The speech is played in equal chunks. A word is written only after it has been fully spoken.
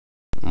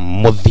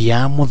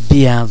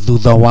Muthia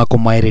thutha wa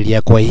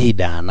kumairiria kwa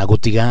ihinda na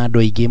gutiga andu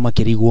aingi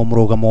makirigwo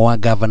murugamo wa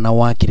gavana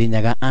wa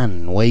Kirinyaga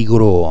Anne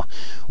Waiguru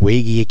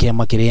wigie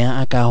kiama kiria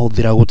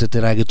akahuthira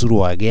gutetera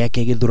giturwa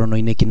giake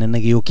githurano-ini kinene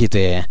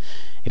giukite.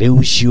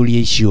 Riu ciuria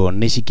icio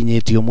ni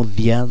cikinyitio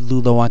muthia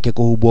thutha wake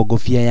kuhumbwo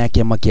ngofia ya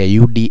kiama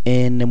kia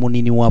UDA ni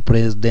munini wa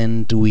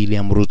President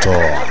William Ruto.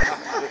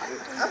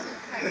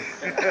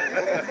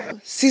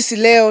 Sisi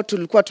leo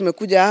tulikuwa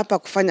tumekuja hapa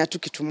kufanya tu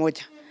kitu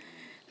moja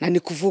na ni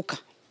kuvuka.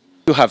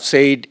 You have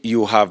said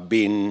you have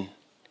been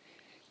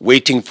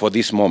waiting for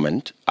this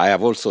moment. I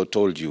have also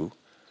told you,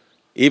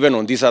 even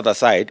on this other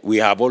side, we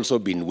have also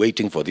been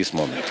waiting for this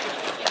moment.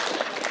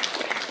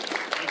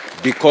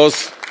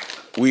 Because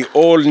we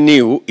all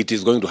knew it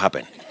is going to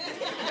happen.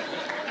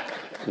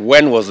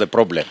 When was the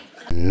problem?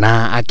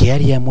 Na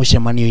akiaria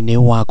mucemanio-ini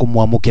wa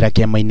kumwamukira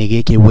kiama-ini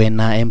giki we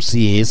na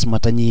MCAs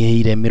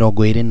matanyihiire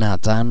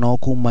 25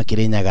 kuuma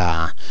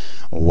Kirinyaga,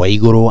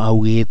 Waiguru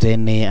augite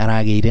ni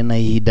arageire na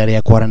ihinda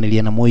ria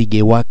kwaraniria na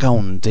muingi wa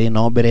kaunti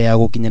no mbere ya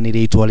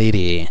gukinyaniria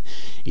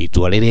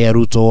itua riri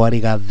Ruto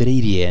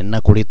arigathiririe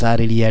na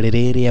kuritariria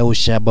riri ya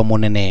ushamba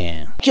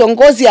munene.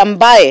 Kiongozi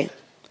ambaye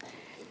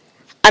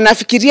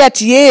anafikiria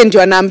ati yeye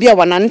ndio anaambia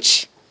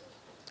wananchi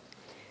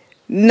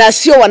na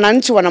sio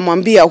wananchi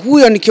wanamwambia,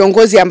 huyo ni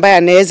kiongozi ambaye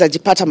anaweza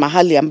jipata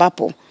mahali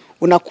ambapo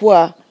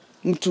unakuwa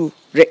mtu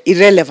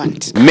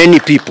irrelevant. Many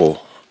people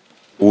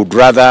would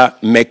rather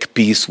make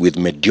peace with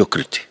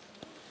mediocrity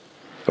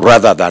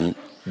rather than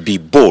be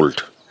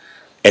bold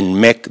and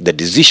make the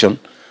decision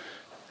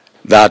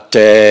that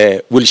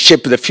will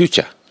shape the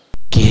future.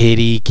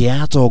 Kihiri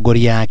kia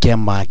atongoria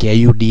kiama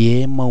kia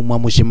UDA mauma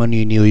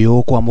mucemanio-ini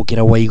uyu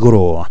kwamukira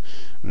Waiguru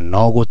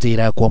no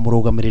gutira kwa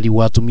murugamiriri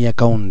wa atumia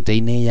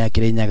kaunti-ini ya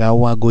Kirinyaga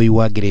Wangui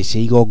wa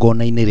Grace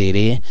igongona-ini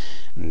riri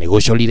ni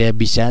gucorire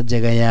mbica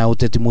njega ya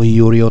uteti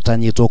muhiu uria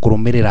utanyitwo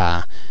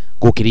kurumirira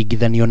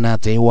gukiringithanio na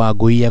ati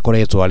Wangui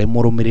akoretwo ari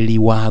murumiriri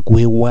wa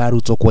hakuhi wa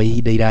Ruto kwa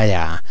ihinda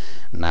iraya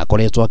na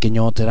akoretwo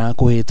akinyotera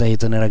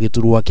kuhitahitanira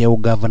giturwa kia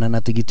ugavana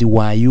na tigiti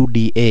wa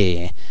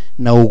UDA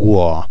na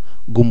uguo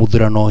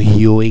gumuthurano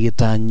hiyo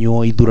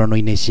igitanyo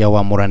ithurano-ini cia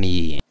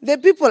wamurani. The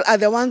people are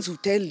the ones who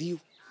tell you.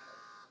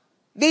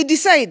 They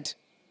decide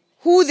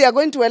who they are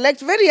going to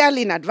elect very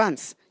early in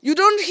advance. You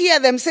don't hear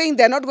them saying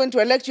they are not going to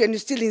elect you and you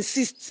still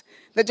insist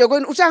that you're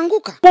going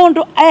utaanguka.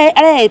 Mundu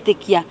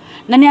areetikia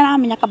na ni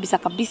aramenya kabisa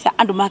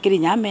andu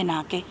makirinya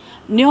menake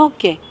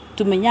nioke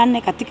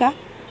tumenyane katika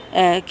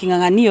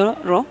kinyang'anyiro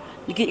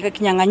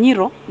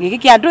giki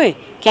kia andu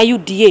kia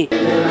UDA.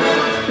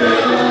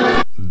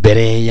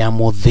 Mbere ya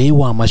muthi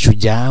wa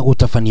mashujaa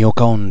gutafanio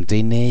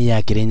kaunti-ini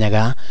ya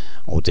Kirinyaga,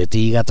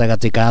 uteti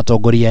gatagati ka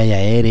atongoria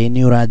ya eri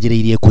ni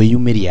uranjiriirie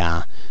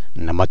kwiyumiria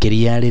na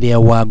makiria riria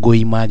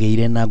Wangui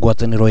mageire na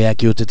ngwataniro ya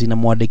kiuteti na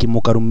mwandiki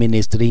mukaru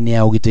ministry-ini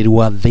ya ugitiri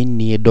wa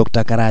thiini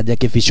Dr. Karanja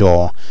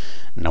Kibisho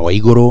na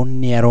Waiguru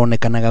ni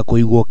aronekanaga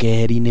kuigwo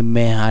keheri-ini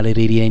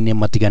mehaririria-ini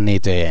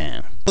matiganite.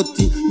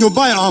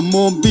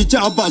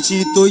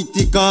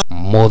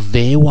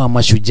 Muthi wa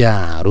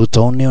mashujaa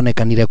Ruto ni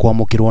onekanire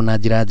kwamukirwo na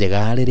njira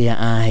njega riria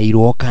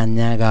aheirwo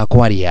kanya ga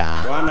kwaria.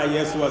 Bwana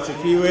Yesu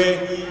asifiwe.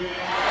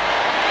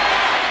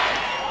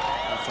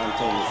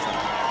 Asanteni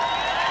sana.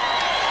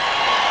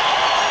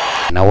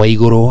 Na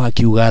Waiguru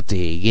akiuga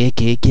ati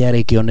giki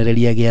kiari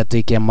kionereria gia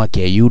ati kiama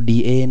kia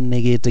UDA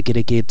ni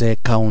gitikirikite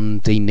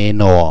kaunti-ini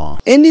no.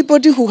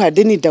 Anybody who had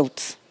any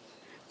doubts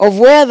of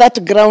where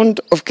that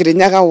ground of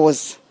Kirinyaga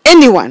was,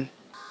 anyone,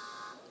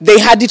 they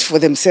had it for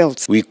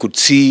themselves. We could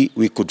see,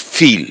 we could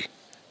feel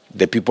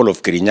the people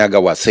of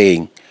Kirinyaga were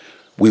saying,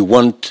 we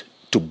want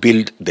to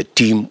build the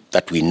team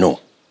that we know.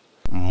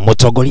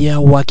 Mutongoria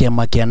wa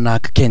kiama kia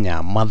NARC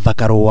Kenya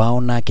Mathakaro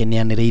wao nake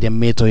nianireire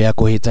mito ya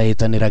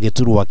kuhitahitanira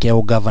giturwa kia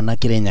ugavana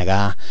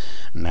Kirinyaga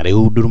na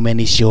riu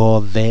ndurumeni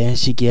ciothe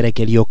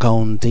cikierekerio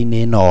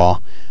kaunti-ini no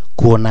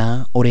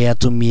kuona uria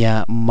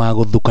atumia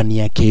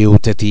maguthukania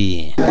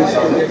kiuteti.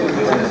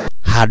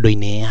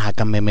 Handu-ini ha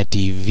Kameme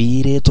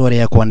TV ritwa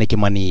riakwa ni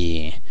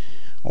Kimani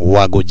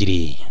wa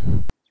Jubilee.